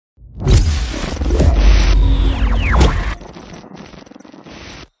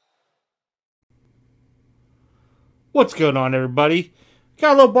What's going on, everybody?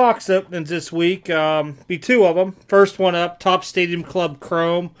 Got a little box openings this week. Be two of them. First one up, Top Stadium Club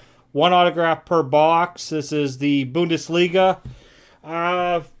Chrome. One autograph per box. This is the Bundesliga.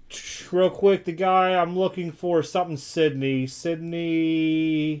 Real quick, the guy I'm looking for is something Sidney.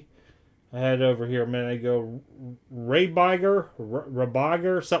 I had it over here a minute ago. Rabiger,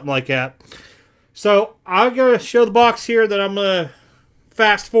 something like that. So I'm going to show the box here that I'm going to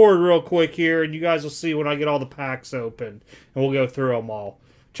fast forward real quick here, and you guys will see when I get all the packs open, and we'll go through them all.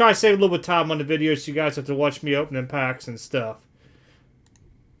 Try to save a little bit of time on the video so you guys have to watch me opening packs and stuff.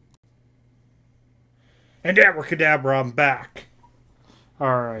 And abracadabra, I'm back.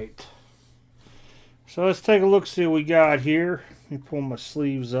 Alright. So let's take a look, see what we got here. Let me pull my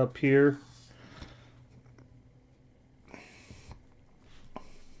sleeves up here.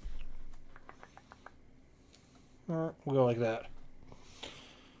 Alright, we'll go like that.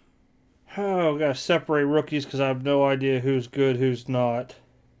 Oh, gotta separate rookies because I have no idea who's good, who's not.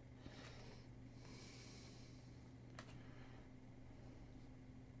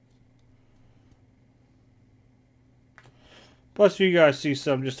 Plus, if you guys see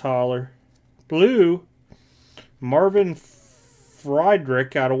some, just holler. Blue, Marvin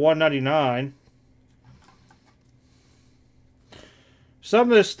Friedrich out of 199. Some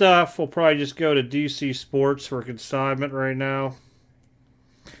of this stuff will probably just go to DC Sports for consignment right now.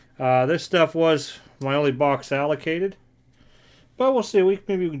 This stuff was my only box allocated. But we'll see.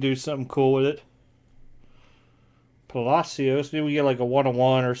 Maybe we can do something cool with it. Palacios. Maybe we get like a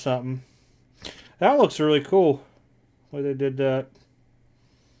 1-on-1 or something. That looks really cool. The way they did that.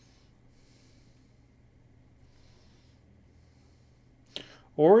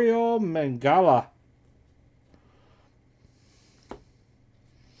 Oriol Mangala.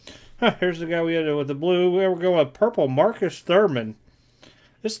 Here's the guy we had with the blue. We're going with purple. Marcus Thurman.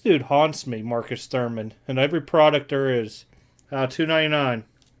 This dude haunts me, Marcus Thurman, and every product there is. $2.99.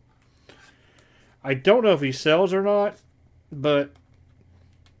 I don't know if he sells or not, but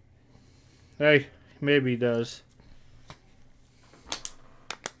hey, maybe he does.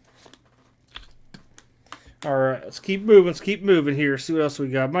 All right, let's keep moving. Let's keep moving here. See what else we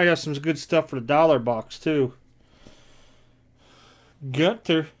got. Might have some good stuff for the dollar box too.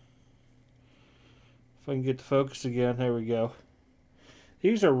 Gunter. If I can get the focus again, there we go.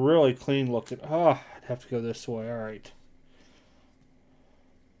 These are really clean looking. Oh, I'd have to go this way. All right.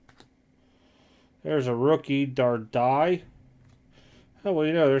 There's a rookie, Dardai. Oh, well,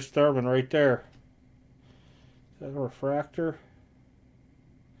 you know, there's Thurman right there. Is that a refractor?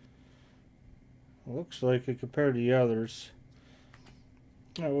 Looks like it compared to the others.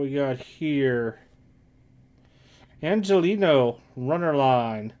 What we got here? Angelino, runner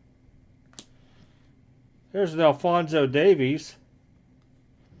line. There's an Alphonso Davies.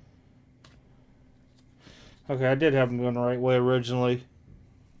 Okay, I did have them going the right way originally.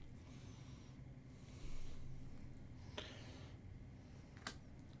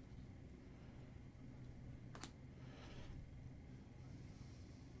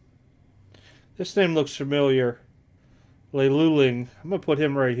 This name looks familiar. Leiluling. I'm going to put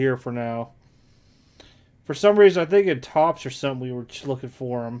him right here for now. For some reason, I think in Tops or something we were just looking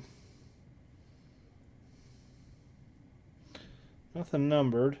for him. Nothing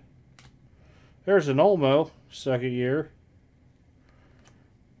numbered. There's an Olmo, second year.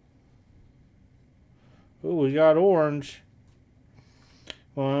 Ooh, we got orange.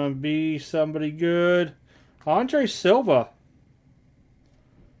 Wanna be somebody good? Andre Silva.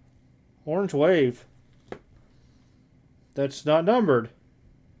 Orange wave. That's not numbered.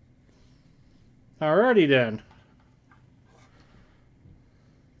 Alrighty then.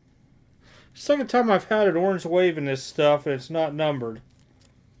 Second time I've had an orange wave in this stuff and it's not numbered.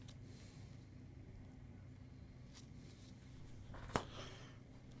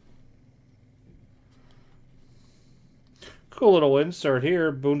 Cool little insert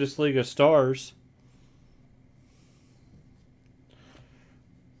here, Bundesliga stars.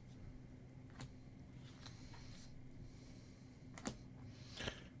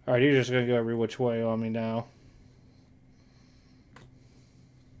 Alright, you're just going to go every which way on me now.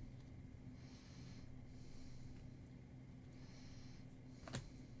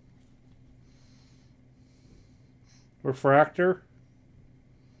 Refractor.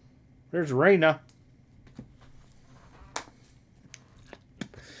 There's Reyna.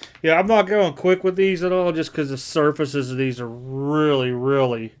 Yeah, I'm not going quick with these at all just because the surfaces of these are really,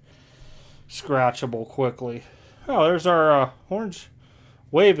 really scratchable quickly. Oh, there's our orange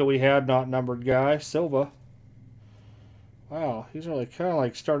wave that we had, not numbered guy, Silva. Wow, he's really kind of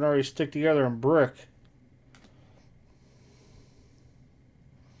like starting to already stick together in brick.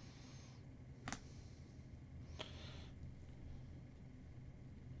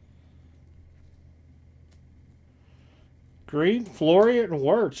 Green, Florian, and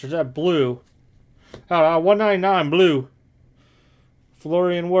Wirtz. Or is that blue? Oh, 199 blue.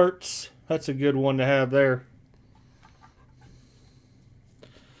 Florian Wirtz. That's a good one to have there. I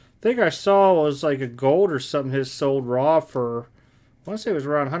think I saw it was like a gold or something his sold raw for, I want to say it was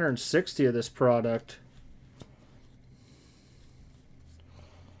around 160 of this product.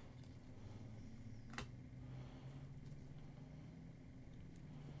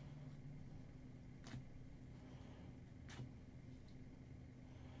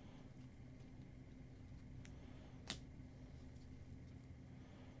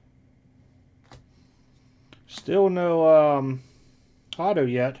 Still no auto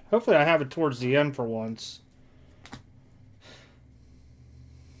yet. Hopefully I have it towards the end for once.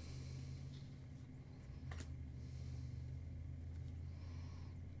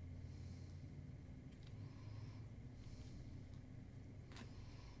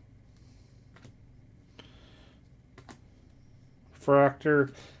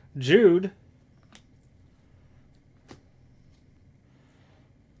 Fractor Jude.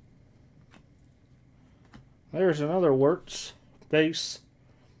 There's another Wirtz base.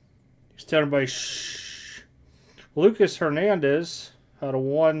 He's telling everybody shh. Lucas Hernandez out of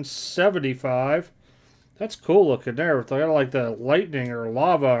 175. That's cool looking there. They got like the lightning or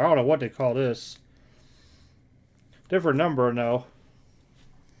lava. I don't know what they call this. Different number, no.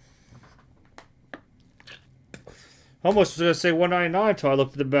 Almost was going to say 199 until I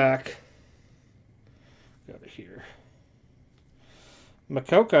looked at the back. Got it here.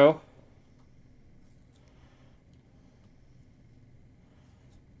 Makoko.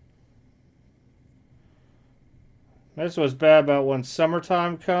 That's what's bad about when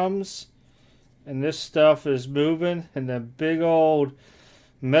summertime comes and this stuff is moving in the big old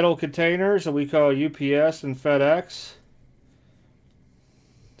metal containers that we call UPS and FedEx.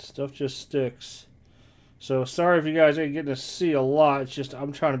 Stuff just sticks. So sorry if you guys ain't getting to see a lot. It's just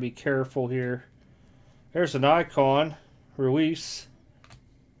I'm trying to be careful here. There's an icon, Ruiz.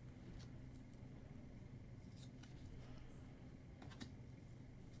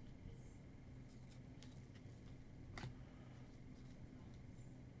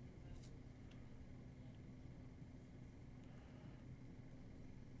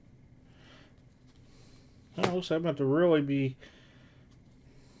 Oh, looks like I'm about to really be...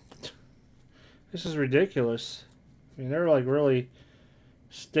 This is ridiculous. I mean, they're like really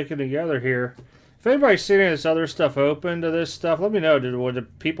sticking together here. If anybody's seen any of this other stuff open to this stuff, let me know. Were the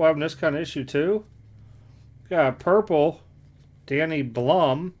people having this kind of issue too? Got purple, Danny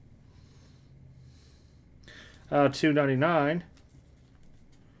Blum, $2.99.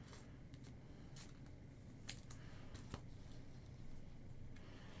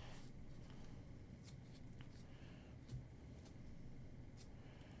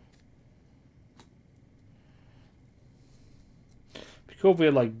 Cool if we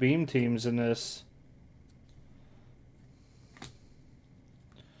had like beam teams in this.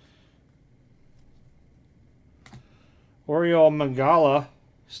 Oriole Mangala,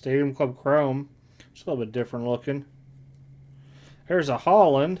 Stadium Club Chrome. It's a little bit different looking. There's a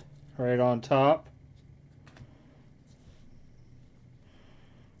Holland right on top.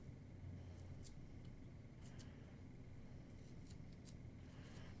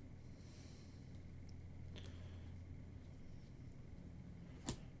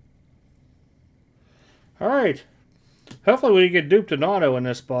 Alright. Hopefully we get duped an auto in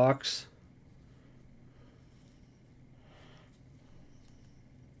this box.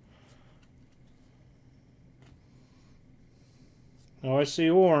 Oh, I see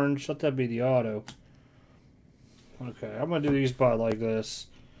orange. Let that be the auto. Okay, I'm going to do these by like this.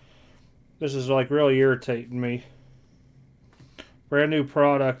 This is like really irritating me. Brand new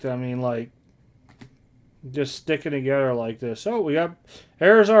product. I mean, like, just sticking together like this. Oh, we got...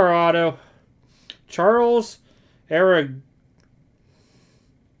 There's our auto. Charles Aranguez?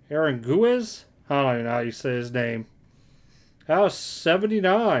 I don't even know how you say his name. That was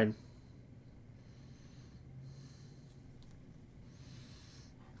 79.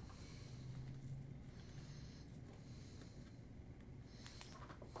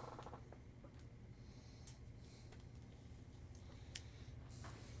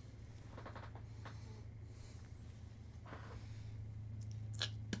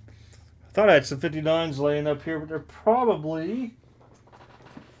 I thought I had some 59s laying up here, but they're probably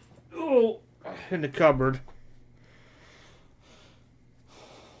in the cupboard.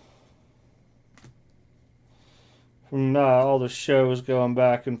 From all the shows going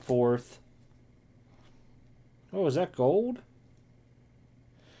back and forth. Oh, is that gold?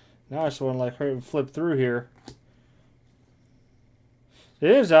 Now I just want to like hurry and flip through here.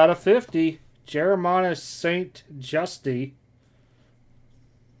 It is out of 50. Jeremiah St. Justy.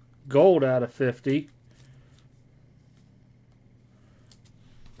 gold out of 50.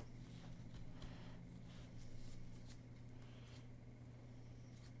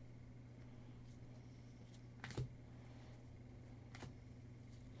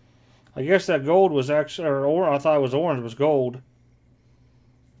 I guess that gold was actually, or I thought it was orange, was gold.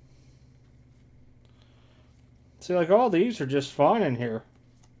 See, like all these are just fine in here.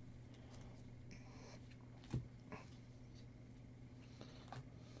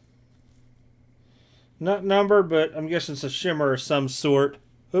 Not numbered, but I'm guessing it's a shimmer of some sort.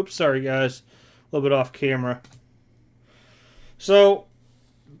 Oops, sorry guys. A little bit off camera. So,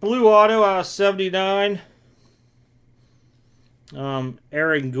 blue auto out of 79.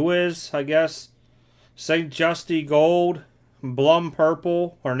 Aaron Guiz, I guess. St. Justy gold. Blum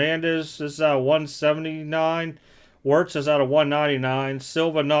purple. Hernandez is out of 179. Wirtz is out of 199.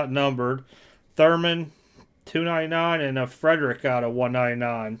 Silva not numbered. Thurman 299 and a Frederick out of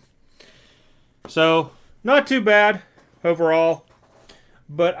 199. So, not too bad overall.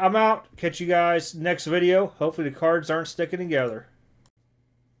 But I'm out. Catch you guys next video. Hopefully the cards aren't sticking together.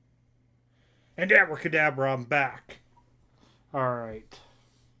 And abracadabra, I'm back. Alright.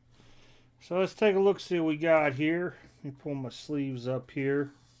 So let's take a look, see what we got here. Let me pull my sleeves up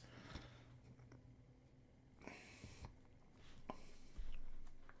here.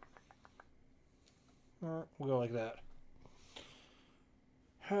 Alright, we'll go like that.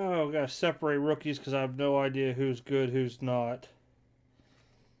 Oh, we gotta separate rookies because I have no idea who's good, who's not.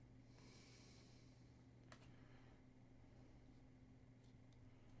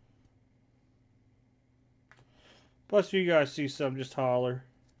 Plus, if you guys see some, just holler.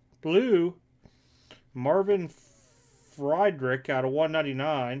 Blue, Marvin Friedrich out of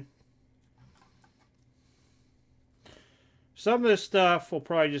 199. Some of this stuff will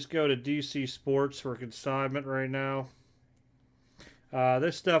probably just go to DC Sports for consignment right now.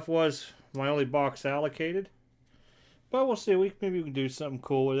 This stuff was my only box allocated. But we'll see. Maybe we can do something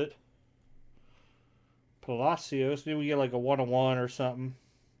cool with it. Palacios. Maybe we get like a 1-on-1 or something.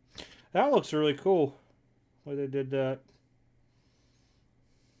 That looks really cool. Why they did that.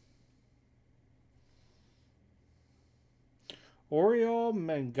 Oriol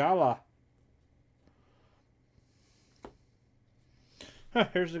Mangala. Huh,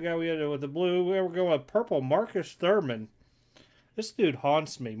 here's the guy we had with the blue. We're going with purple. Marcus Thurman. This dude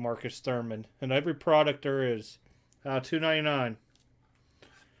haunts me, Marcus Thurman. And every product there is. $2.99.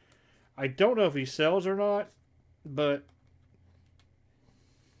 I don't know if he sells or not. But,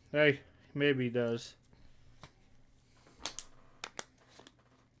 hey, maybe he does.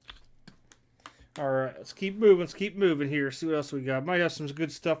 Alright, let's keep moving. Let's keep moving here. See what else we got. Might have some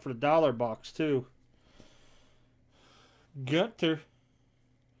good stuff for the dollar box, too. Gunter.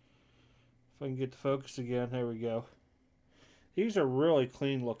 If I can get the focus again. There we go. These are really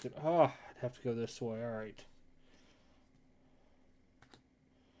clean looking. Oh, I'd have to go this way. Alright.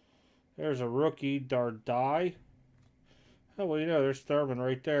 There's a rookie, Dardai. Oh, well, you know, there's Thurman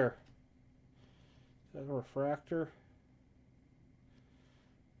right there. Is that a refractor?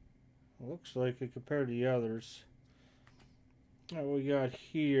 Looks like it compared to the others. What we got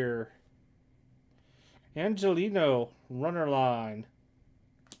here? Angelino, runner line.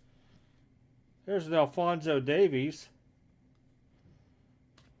 There's an Alphonso Davies.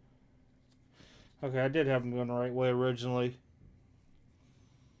 Okay, I did have him going the right way originally.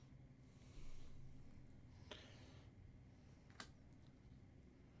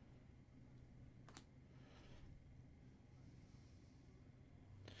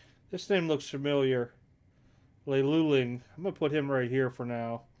 This name looks familiar. Leiluling. I'm going to put him right here for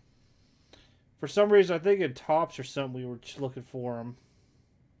now. For some reason, I think in Tops or something we were just looking for him.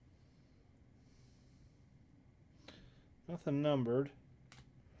 Nothing numbered.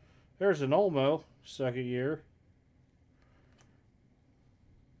 There's an Olmo, second year.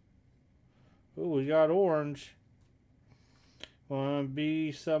 Ooh, we got orange. Wanna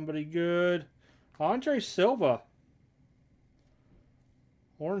be somebody good? Andre Silva.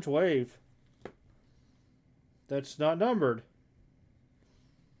 Orange wave. That's not numbered.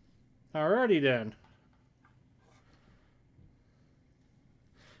 Alrighty then.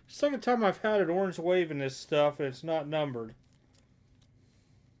 Second time I've had an orange wave in this stuff and it's not numbered.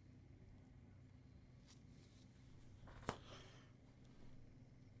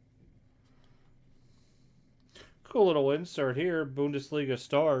 Cool little insert here. Bundesliga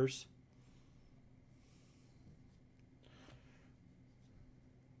stars.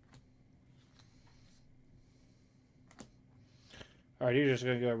 Alright, you're just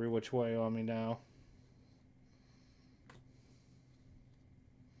going to go every which way on me now.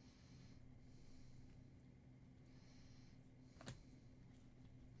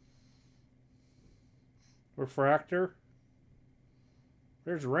 Refractor.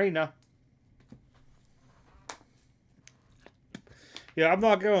 There's Reyna. Yeah, I'm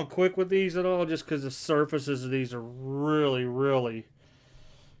not going quick with these at all just because the surfaces of these are really, really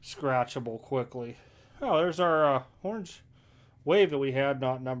scratchable quickly. Oh, there's our orange wave that we had,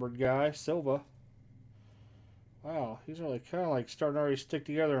 not numbered guy, Silva. Wow, he's really kind of like starting to already stick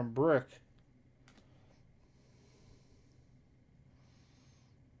together in brick.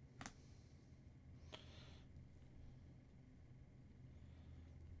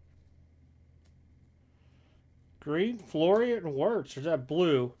 Green, Florian, and Wirtz. Or is that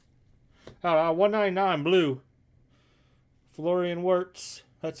blue? Oh, 199 blue. Florian Wirtz.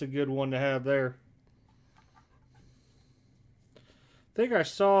 That's a good one to have there. I think I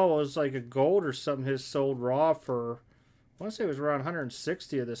saw it was like a gold or something his sold raw for, I want to say it was around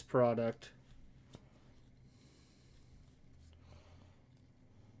 160 of this product.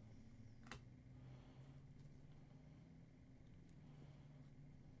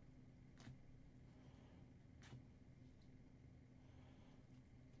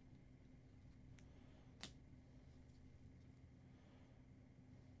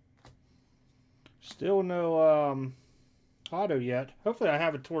 Still no auto yet. Hopefully I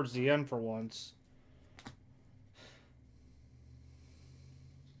have it towards the end for once.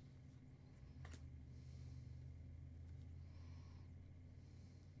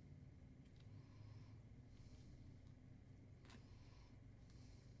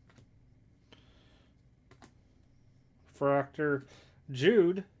 Fractor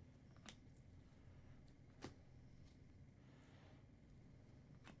Jude.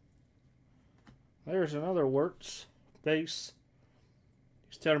 There's another Wirtz base.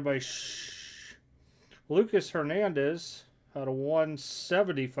 He's telling everybody shh. Lucas Hernandez out of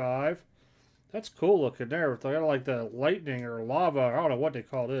 175. That's cool looking there. They got like the lightning or lava. I don't know what they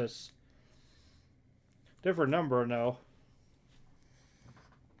call this. Different number, no.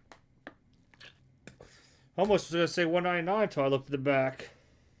 Almost was going to say 199 until I looked at the back.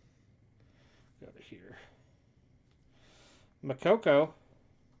 Got it here. Makoko.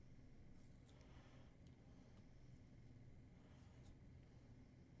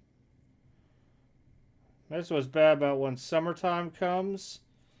 That's what's bad about when summertime comes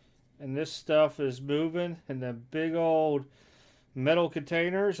and this stuff is moving in the big old metal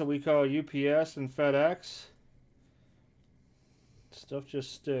containers that we call UPS and FedEx. Stuff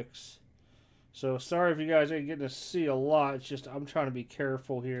just sticks. So sorry if you guys ain't getting to see a lot. It's just I'm trying to be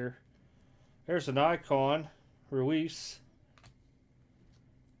careful here. There's an icon, Ruiz.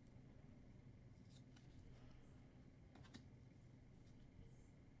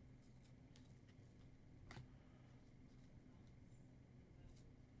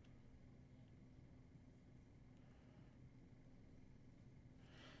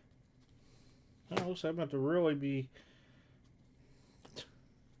 Oh, looks like I'm about to really be.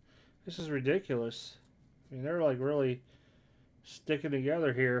 This is ridiculous. I mean, they're like really sticking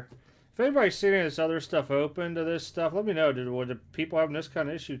together here. If anybody's seen any of this other stuff open to this stuff, let me know. Were the people having this kind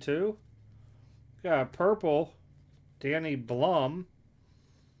of issue too? Got purple, Danny Blum,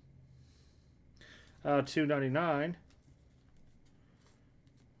 $2.99.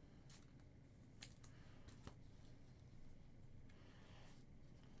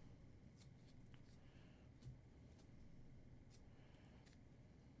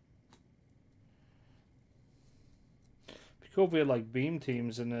 Be cool if we had like beam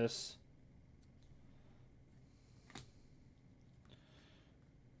teams in this.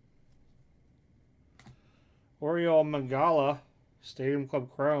 Oriol Mangala, Stadium Club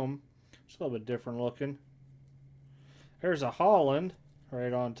Chrome. It's a little bit different looking. There's a Holland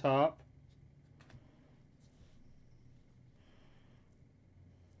right on top.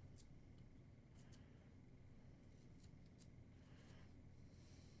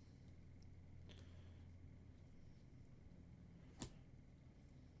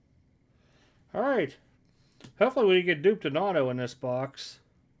 All right. Hopefully we get duped an auto in this box.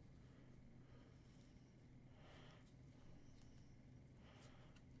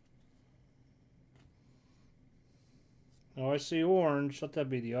 Oh, I see orange. Let that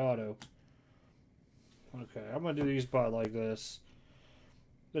be the auto. Okay, I'm going to do these by like this.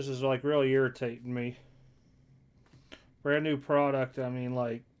 This is like really irritating me. Brand new product. I mean,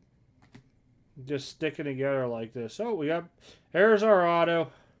 like, just sticking together like this. Oh, we got, there's our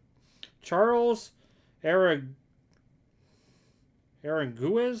auto. Charles Aranguez? I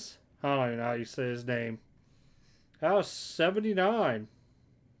don't even know how you say his name. House 79.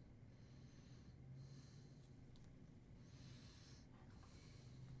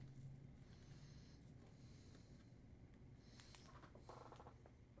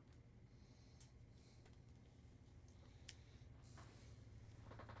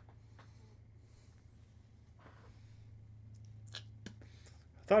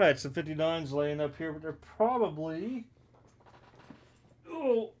 Thought I had some 59s laying up here, but they're probably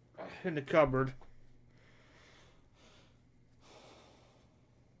in the cupboard.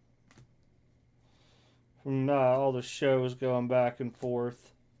 From all the shows going back and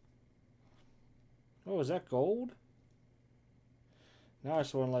forth. Oh, is that gold? Now I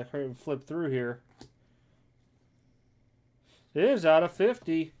just want to like hurry and flip through here. It is out of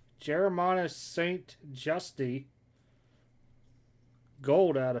 50. Jeremiah St. Justy.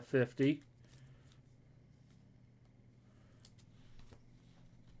 Gold out of 50.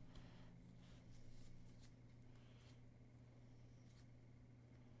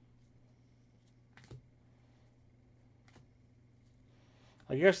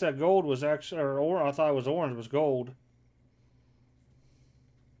 I guess that gold was actually, or I thought it was orange, it was gold.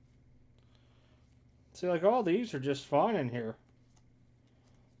 See, like all these are just fine in here.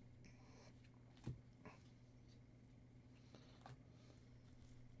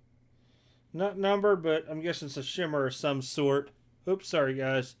 Not numbered, but I'm guessing it's a shimmer of some sort. Oops, sorry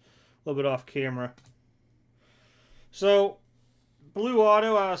guys. A little bit off camera. So, blue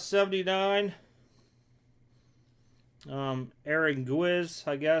auto out of 79. Aaron Guiz,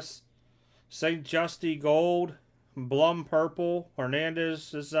 I guess. St. Justy gold. Blum purple.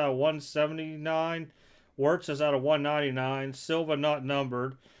 Hernandez is out of 179. Wirtz is out of 199. Silva not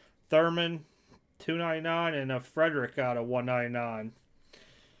numbered. Thurman 299 and a Frederick out of 199.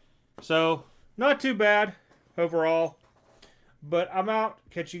 So, not too bad overall. But I'm out.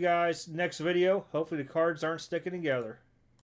 Catch you guys next video. Hopefully the cards aren't sticking together.